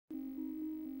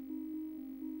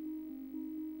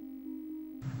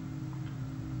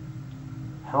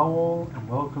Hello all and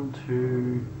welcome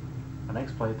to the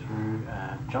next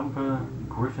playthrough, Jumper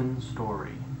Griffin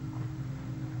story.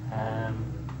 I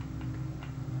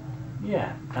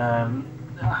thought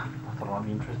it might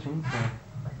be interesting, so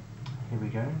here we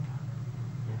go.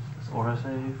 Yes, let's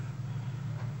autosave.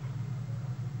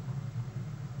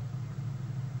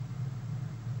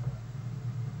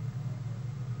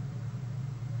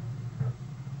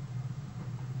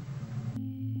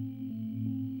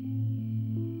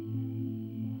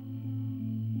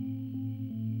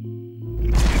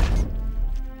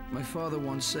 My father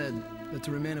once said that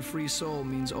to remain a free soul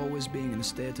means always being in a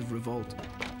state of revolt.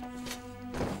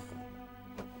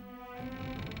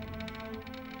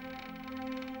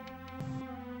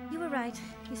 You were right.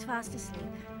 He's fast asleep.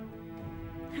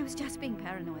 I was just being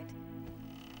paranoid.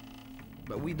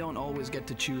 But we don't always get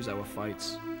to choose our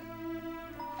fights.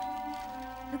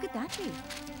 Look at that view.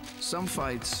 Some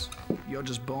fights, you're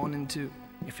just born into.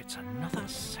 If it's another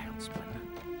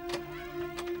salesman.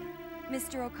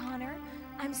 Mr. O'Connor,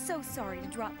 I'm so sorry to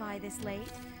drop by this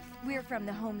late. We're from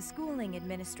the Homeschooling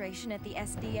Administration at the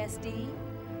SDSD.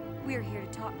 We're here to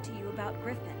talk to you about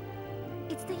Griffin.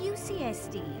 It's the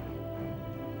UCSD.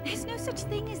 There's no such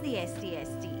thing as the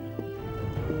SDSD.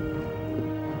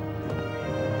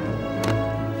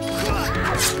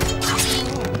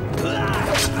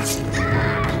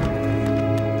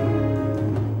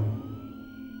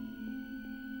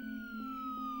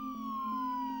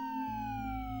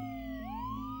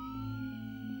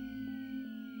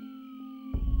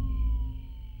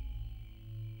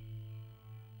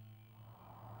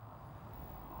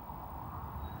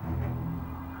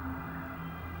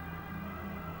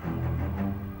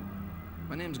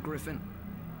 My name's Griffin,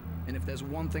 and if there's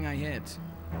one thing I hate,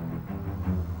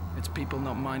 it's people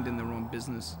not minding their own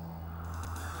business.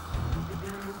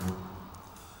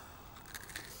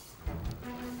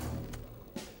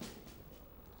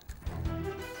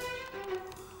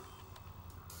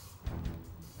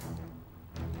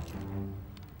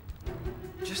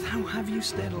 Just how have you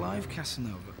stayed alive,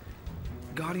 Casanova?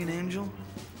 Guardian Angel?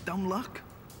 Dumb luck?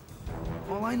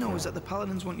 All I know is that the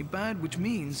Paladins want you bad, which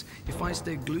means if I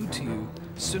stay glued to you,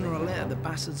 sooner or later the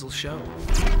bastards will show.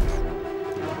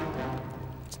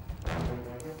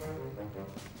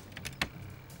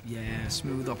 Yeah,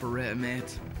 smooth operator,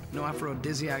 mate. No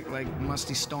aphrodisiac like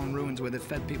musty stone ruins where they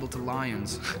fed people to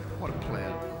lions. What a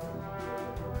player.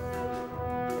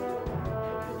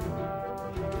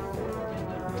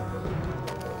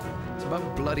 It's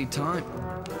about bloody time.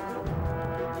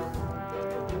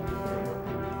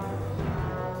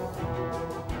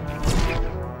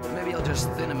 Maybe I'll just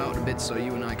thin him out a bit so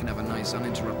you and I can have a nice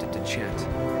uninterrupted chat.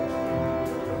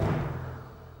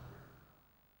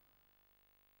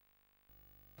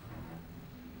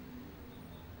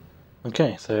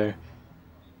 Okay, so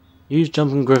use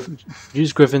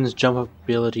Griffin's jump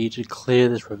ability to clear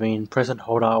this ravine. Press and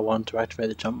hold R1 to activate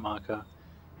the jump marker.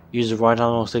 Use the right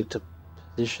analog stick to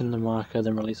position the marker,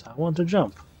 then release R1 to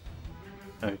jump.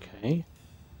 Okay.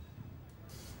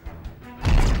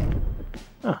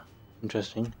 Ah,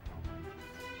 interesting.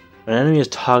 When an enemy is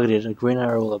targeted, a green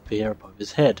arrow will appear above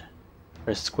his head.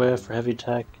 Press square for heavy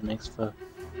attack and X for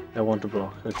L1 to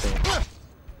block. Okay.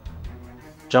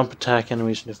 Jump attack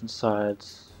enemies from different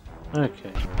sides.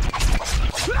 Okay.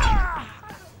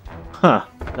 Huh,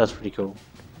 that's pretty cool.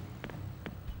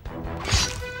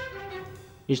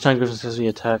 Each time Griffin successfully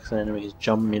attacks an enemy, his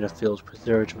jump meter fills. Press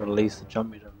 0 to release the jump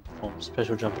meter and perform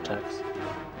special jump attacks.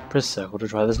 Press circle to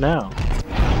try this now.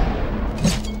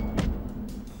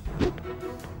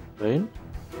 Wait.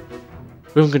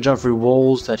 Griffin can jump through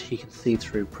walls that he can see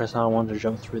through. Press R1 to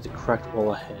jump through the cracked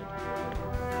wall ahead.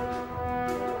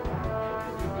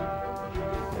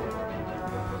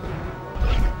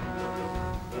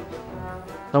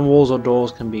 Some walls or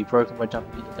doors can be broken by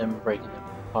jumping into them and breaking them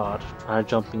apart. Try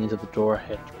jumping into the door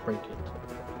ahead to break it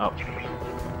up.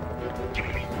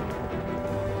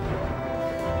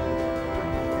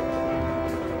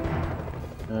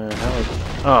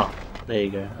 Oh, there you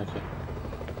go, okay.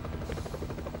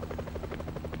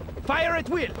 Fire at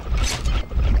will!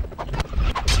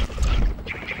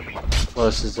 Well,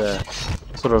 this is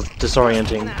sort of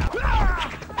disorienting.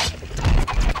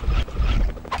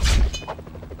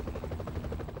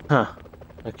 Huh.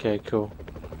 Okay, cool.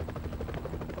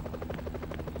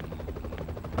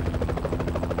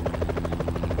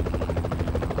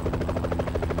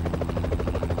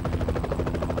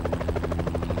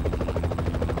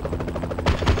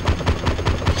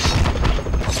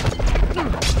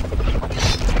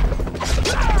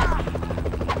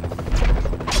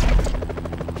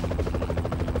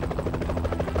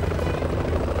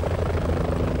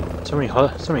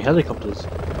 So many helicopters.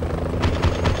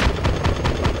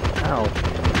 Ow.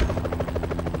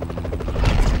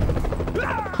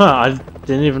 Huh, I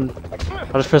didn't even...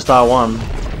 I just pressed R1.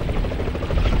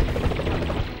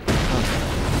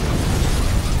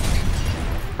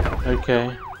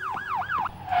 Okay.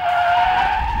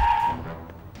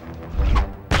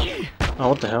 Oh,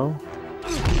 what the hell?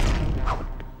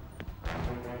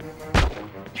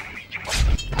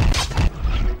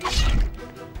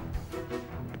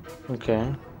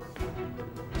 Okay.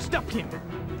 Stop him!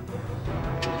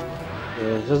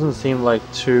 Yeah, it doesn't seem like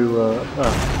too,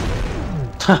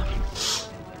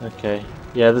 okay.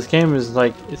 Yeah, this game is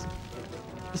like, it's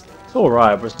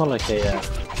alright, but it's not like a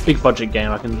big budget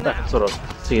game. I can sort of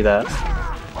see that.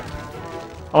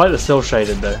 I like the cell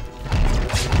shaded though.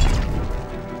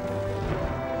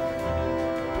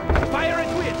 Fire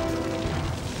at will!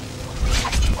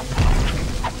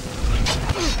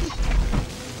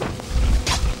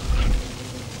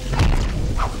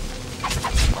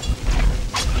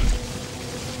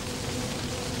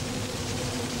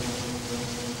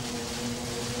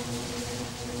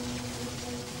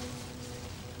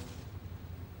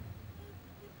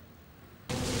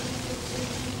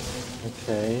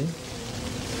 Okay.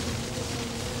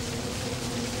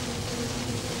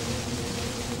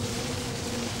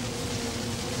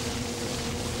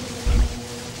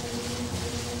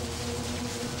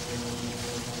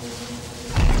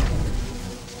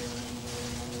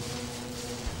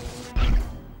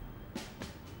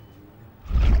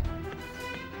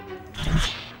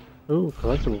 Ooh,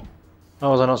 collectible.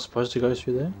 Oh, was I not supposed to go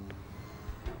through there?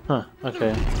 Huh,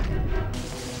 okay.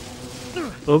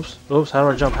 Oops, oops, how do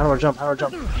I jump? How do I jump? How do I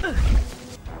jump?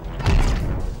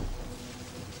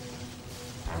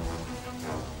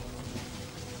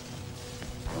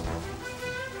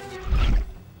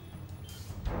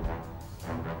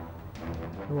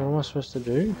 What am I supposed to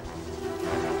do?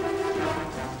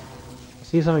 I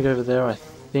see something over there, I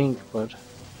think, but...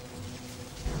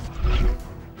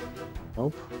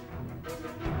 Nope.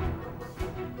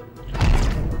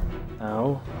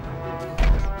 Ow.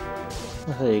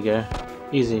 Oh, there you go.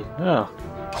 Easy. Oh.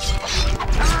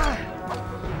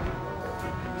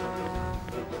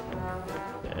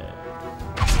 Yeah.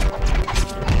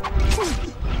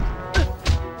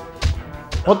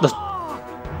 What the?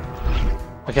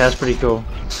 Okay, that's pretty cool.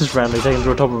 Just randomly take him to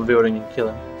the top of a building and kill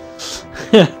him.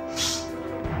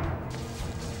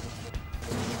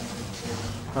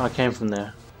 Oh, I came from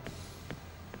there.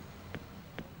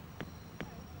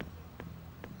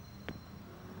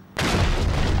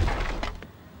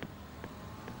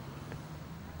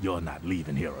 You're not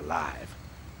leaving here alive.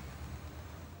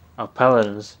 Oh,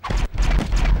 paladins.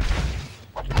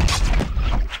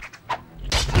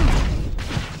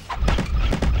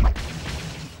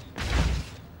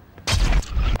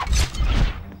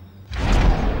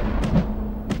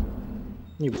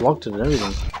 You blocked it and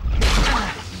everything.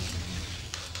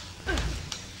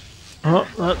 Oh,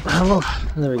 hello.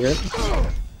 There we go.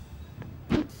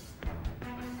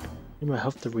 Need my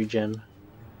health to regen.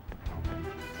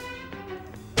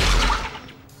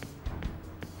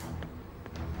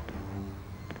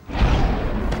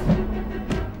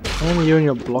 And you and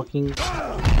your blocking.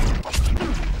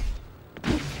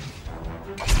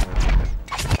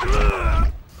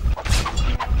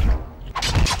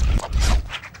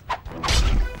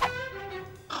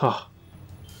 Huh.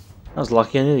 I was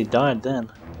lucky, I nearly died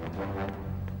then.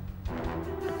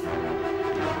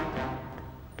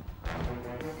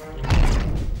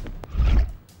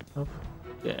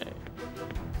 Okay.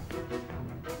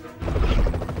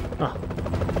 Ah.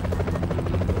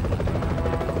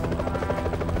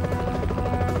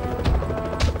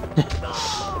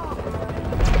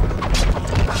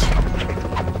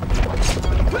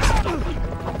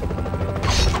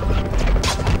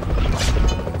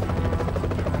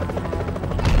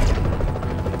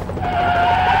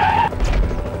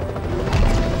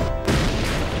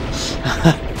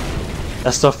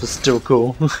 That stuff is still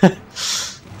cool.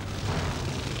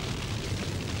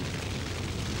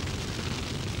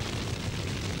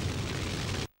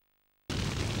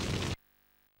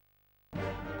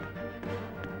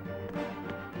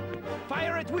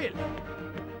 Fire at will!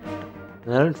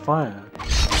 They don't fire.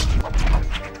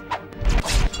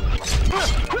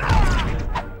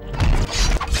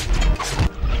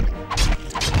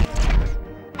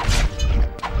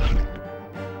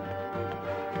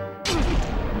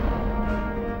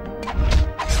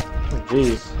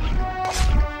 Jeez.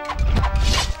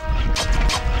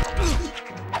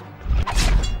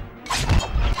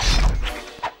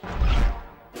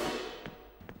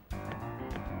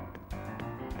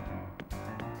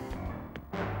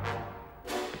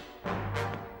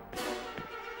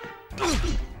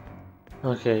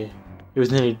 Okay, he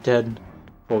was nearly dead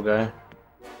Poor guy.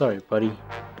 Sorry, buddy.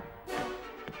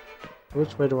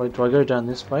 Which way do I go down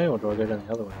this way or do I go down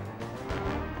the other way?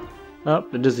 Oh,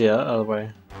 it is the other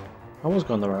way. I was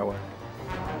going the right way.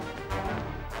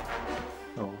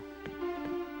 Oh.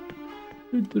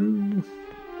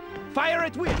 Fire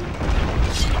at will!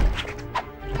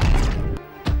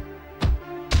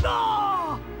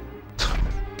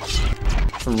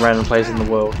 Some random place in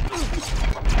the world.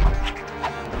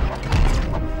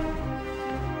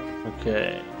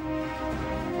 Okay.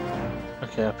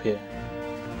 Okay, up here.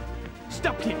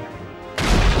 Stop him!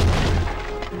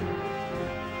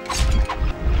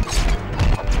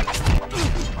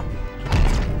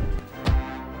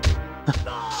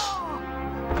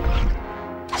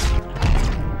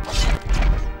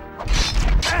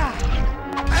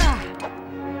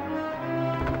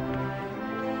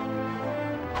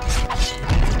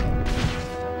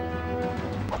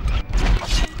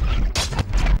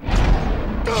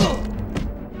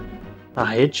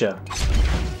 I hit ya.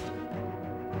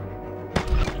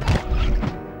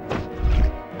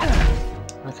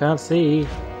 I can't see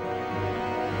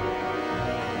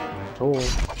at all.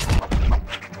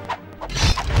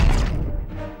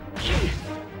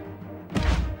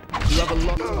 You have a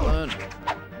lot to learn.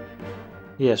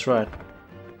 Yes, right.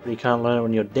 But you can't learn it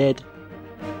when you're dead.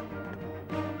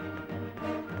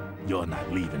 You're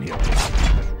not leaving here.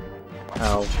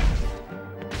 Ow.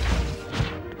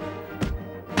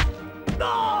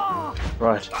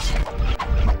 Right.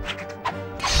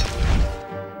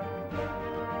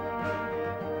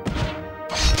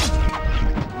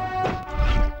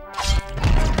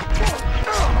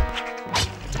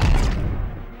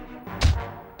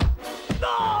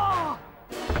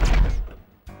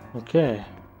 Okay.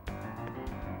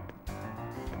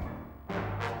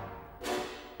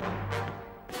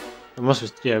 It must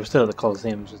be, yeah, we're still at the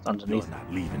Coliseum, just underneath. You're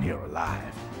not leaving here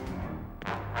alive.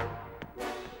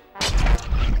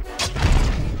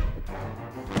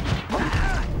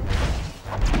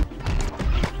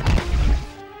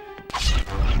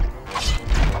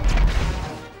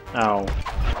 Ow.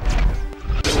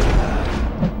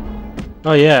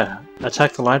 Oh yeah,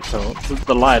 attack the light pole.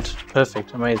 The light.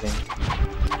 Perfect, amazing.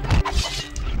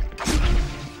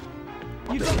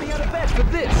 You got me out of bed for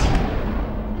this!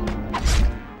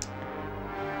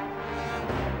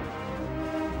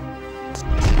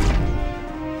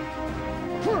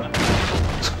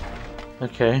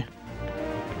 Okay.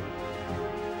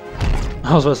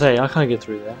 I was about to say, I can't get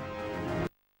through there. Of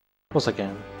course I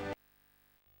can.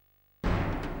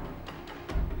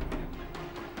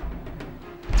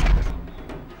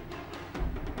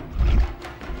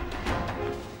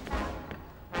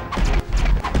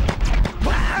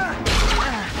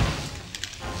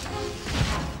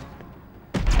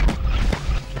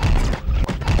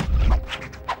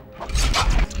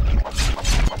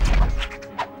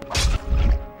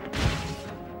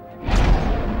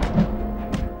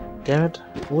 Damn it,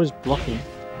 always blocking.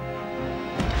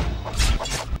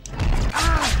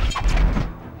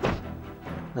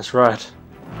 That's right.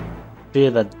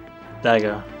 Fear that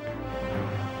dagger.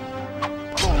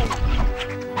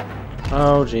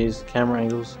 Oh jeez, camera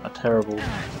angles are terrible.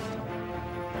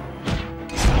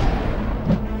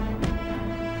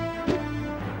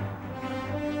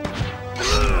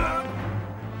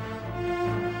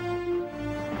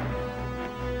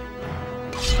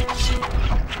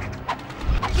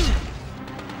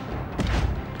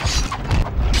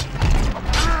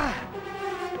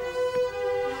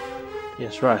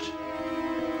 Yes, right.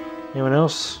 Anyone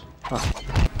else? Oh.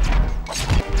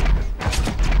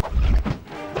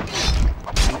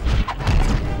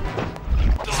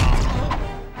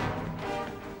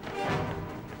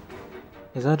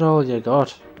 Is that all you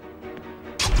got?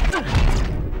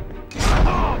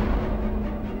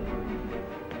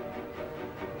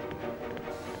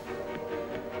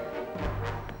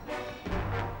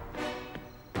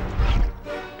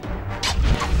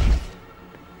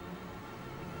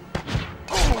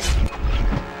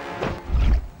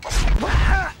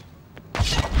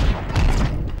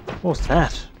 What's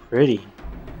that? Pretty.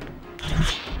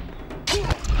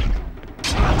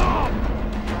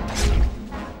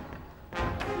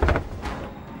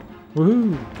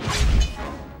 Woohoo!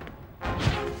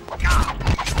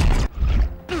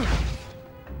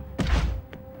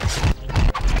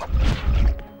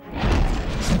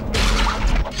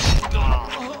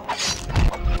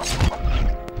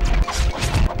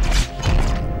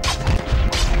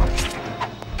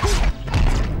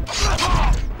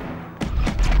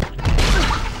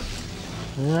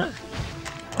 Yeah.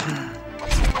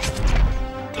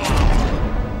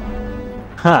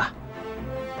 Ha!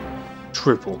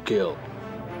 Triple kill.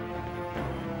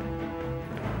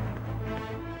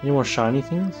 Any more shiny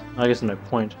things? I guess no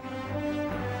point.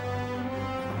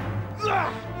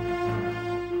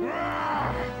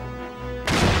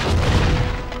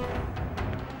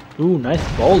 Ooh,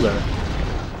 nice boulder.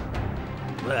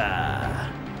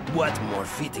 Ah, what more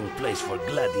fitting place for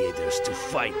gladiators to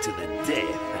fight to the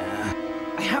death, huh?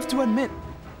 I have to admit,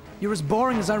 you're as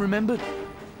boring as I remembered.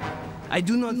 I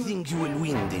do not think you will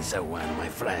win this one, my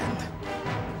friend.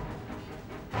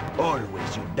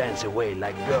 Always you dance away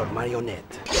like girl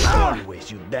marionette. Always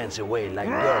you dance away like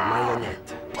girl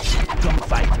marionette. Come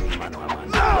fight me, mano a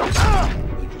mano.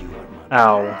 If you are mano.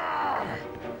 Ow.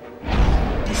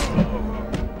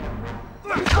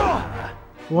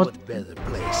 What? What better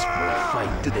place for a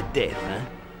fight to the death, huh?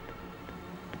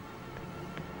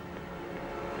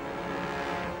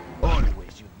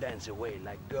 Always you dance away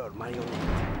like girl marionette.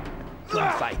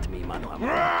 Come fight me, mano a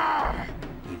mano.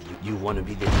 If you want to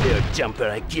be the third jumper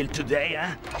I killed today,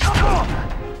 huh?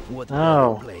 What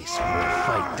better place for a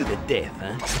fight to the death,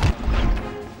 huh?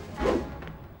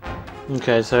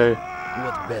 Okay, so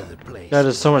What better place that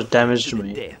does so much damage to the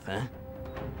me. death, huh?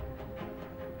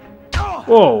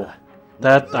 Whoa!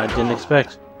 That I didn't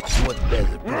expect. What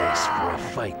better place for a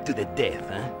fight to the death,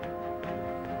 huh?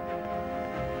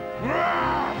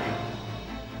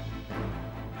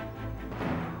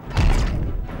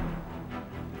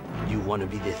 You want to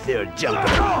be the third jumper?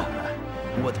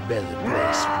 What better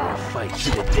place for a fight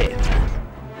to the death, huh?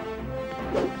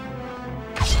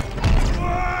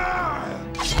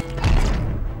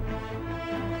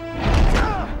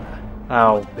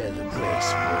 Ow. What better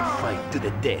place for a fight to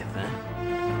the death, huh?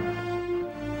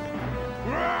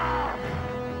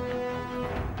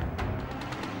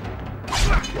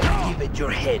 Give it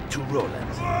your head to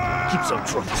Roland. Keep some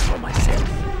trophies for myself.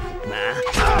 Nah?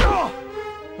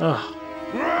 Ugh.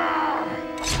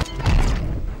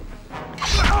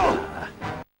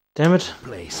 Damn it.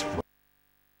 Place for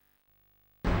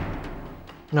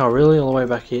No, really? All the way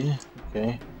back here?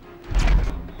 Okay.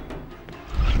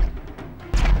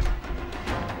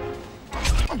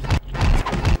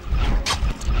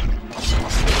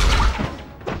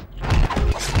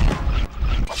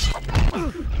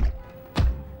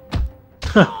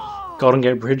 Golden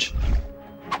Gate Bridge.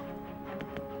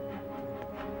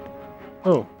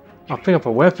 Oh, I'll pick up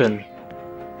a weapon.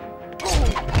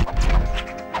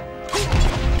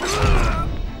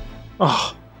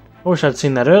 Oh, I wish I'd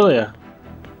seen that earlier.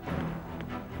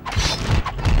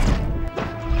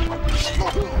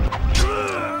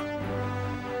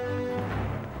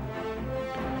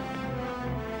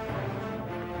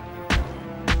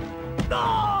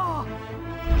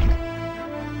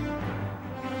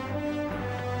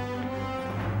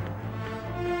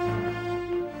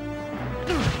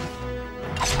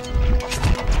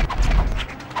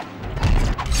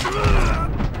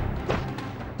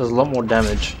 Does a lot more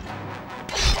damage.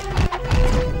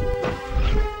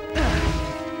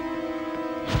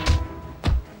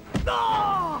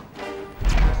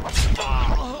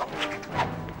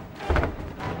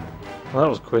 Well, that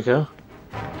was quicker.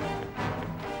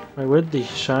 Wait, where'd the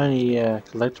shiny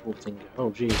collectible thing go? Oh,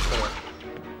 geez.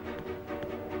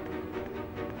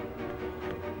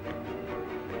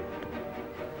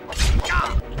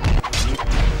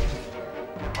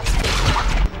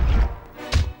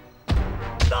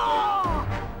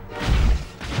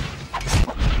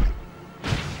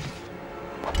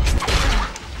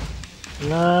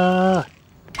 Nah.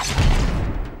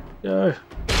 Go.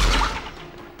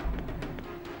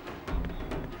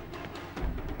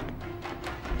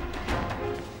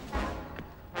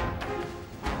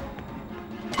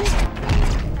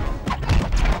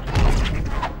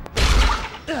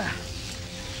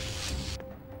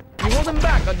 You hold him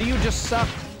back, or do you just suck?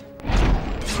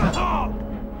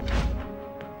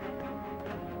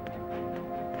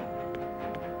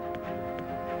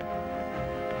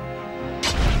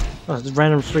 Oh, this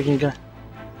random freaking guy.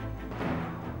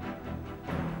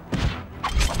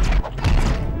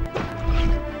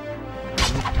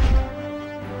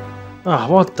 Ah,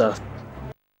 oh, what the?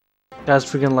 Guy's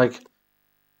freaking like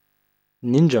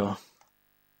ninja.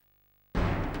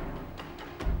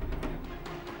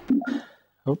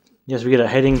 Oh, yes, we get a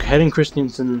Hayden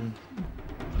Christensen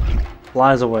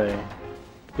flies away.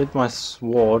 Get my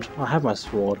sword. I have my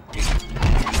sword.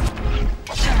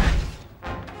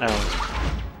 Ow.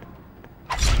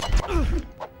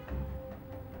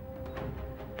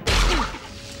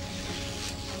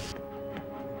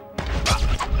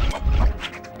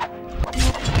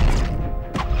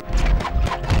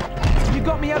 You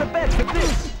got me out of bed for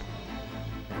this!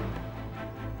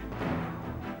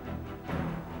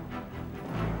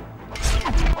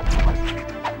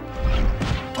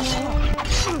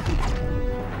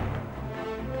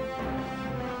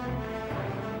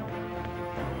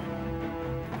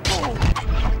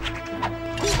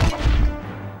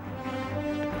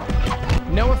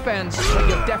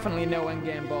 definitely no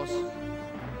endgame, boss.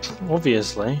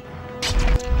 Obviously.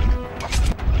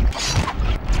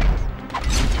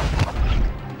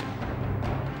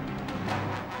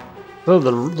 Oh,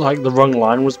 the wrong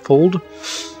line was pulled. You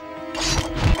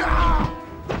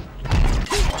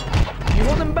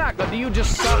hold him back, or do you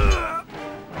just suck?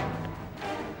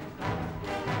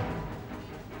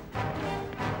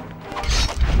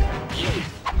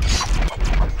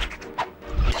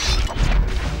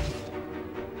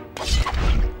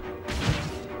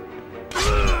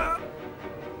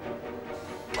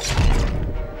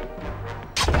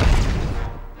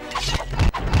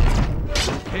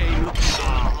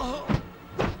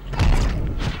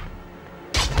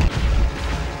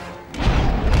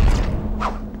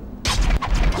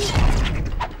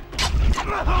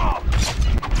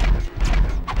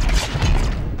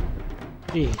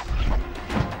 Jeez.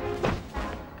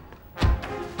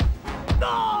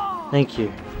 Thank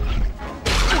you.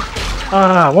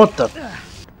 Ah, what the?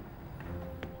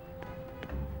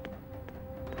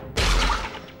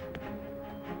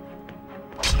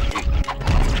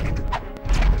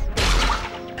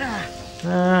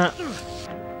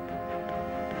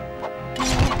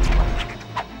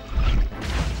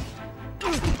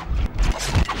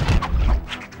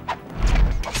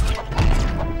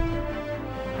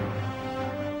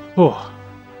 Oh,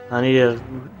 I need to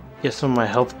get some of my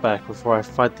health back before I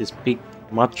fight this big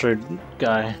macho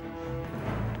guy.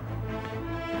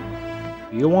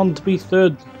 You want to be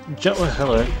third?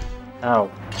 Hello.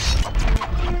 Ow.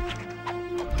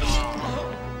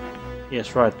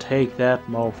 Yes, right. Take that,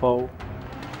 mofo.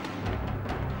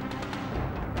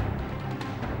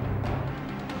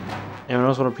 Anyone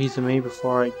else want a piece of me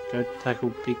before I go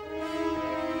tackle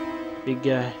big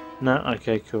guy? No?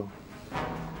 Okay, cool.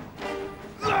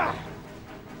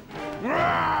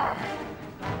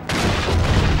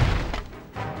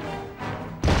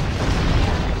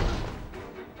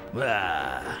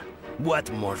 Ah,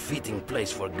 what more fitting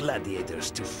place for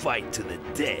gladiators to fight to the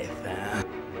death, huh?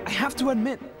 I have to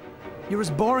admit, you're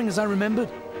as boring as I remembered.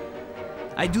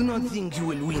 I do not think you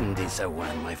will win this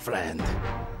one, my friend.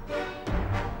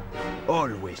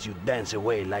 Always you dance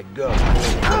away like girls.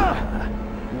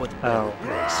 What better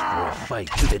place for a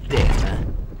fight to the death,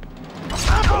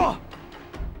 huh?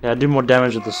 Yeah, I do more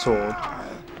damage with the sword.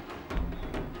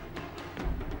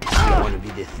 You want to be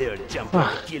the third jumper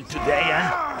I kill today,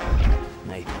 huh?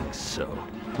 I think so.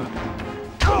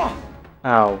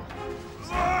 Ow.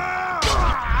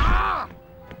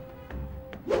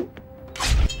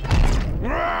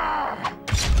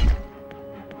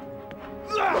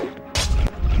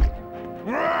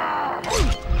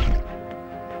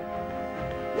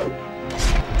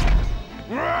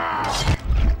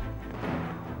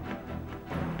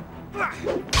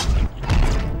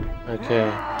 Okay.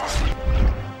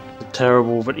 A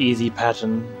terrible but easy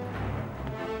pattern.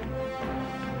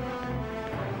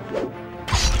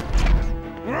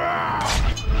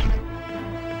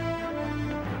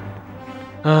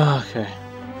 Okay.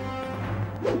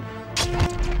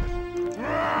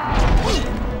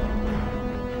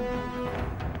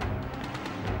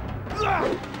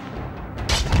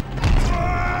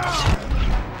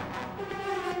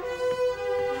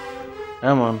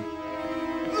 Come on.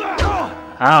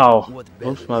 Ow!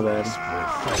 Oops, my bad.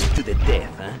 Fight to the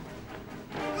death, huh?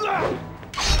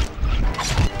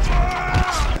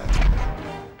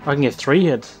 I can get 3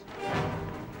 hits.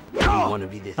 You want to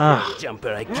be the third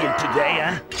jumper I kill today,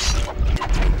 huh?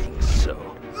 I think so.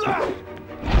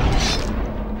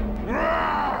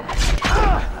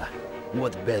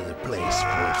 What better place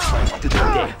for a fight to the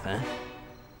death, huh?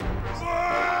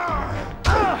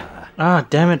 Ah,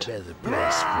 damn it. Better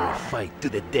place for a fight to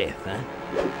the death, huh?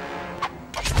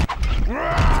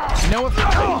 No, if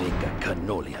I make a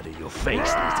cannoli out of your face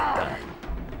next time.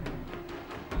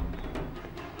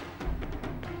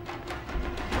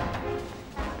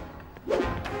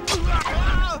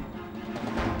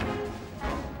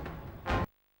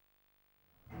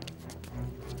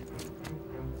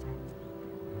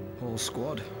 Whole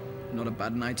squad. Not a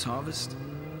bad night's harvest.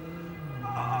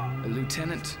 A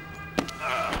lieutenant.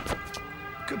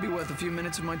 Could be worth a few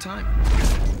minutes of my time.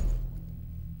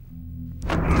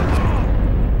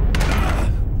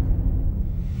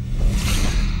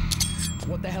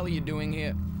 What the hell are you doing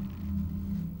here?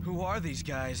 Who are these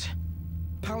guys?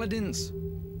 Paladins.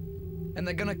 And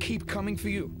they're gonna keep coming for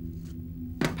you.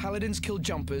 Paladins kill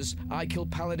jumpers, I kill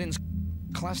paladins.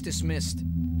 Class dismissed.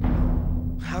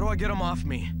 How do I get them off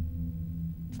me?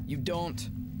 You don't.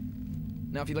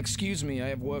 Now if you'll excuse me, I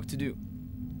have work to do.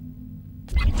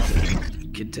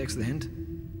 Kid takes the hint.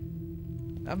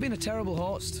 I've been a terrible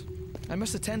host. I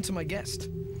must attend to my guest.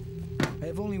 I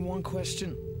have only one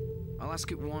question. I'll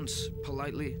ask it once,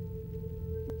 politely.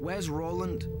 Where's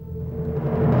Roland?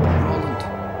 Roland,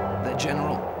 their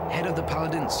general, head of the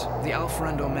Paladins, the Alpha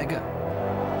and Omega.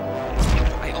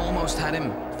 I almost had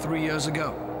him 3 years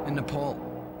ago in Nepal.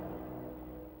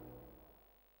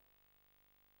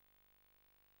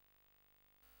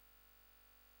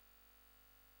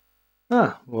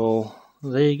 Ah, well,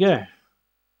 there you go.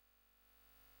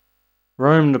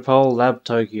 Rome, Nepal, Lab,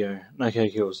 Tokyo. Okay,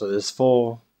 cool. So there's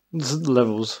 4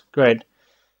 levels. Great.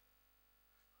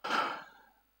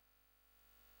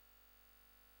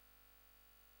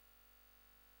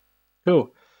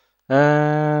 Cool.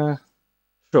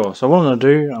 Sure. So what I'm going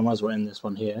to do, I might as well end this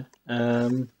one here.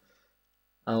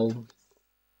 I'll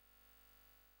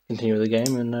continue with the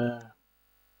game, and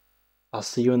I'll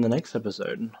see you in the next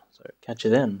episode. So catch you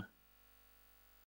then.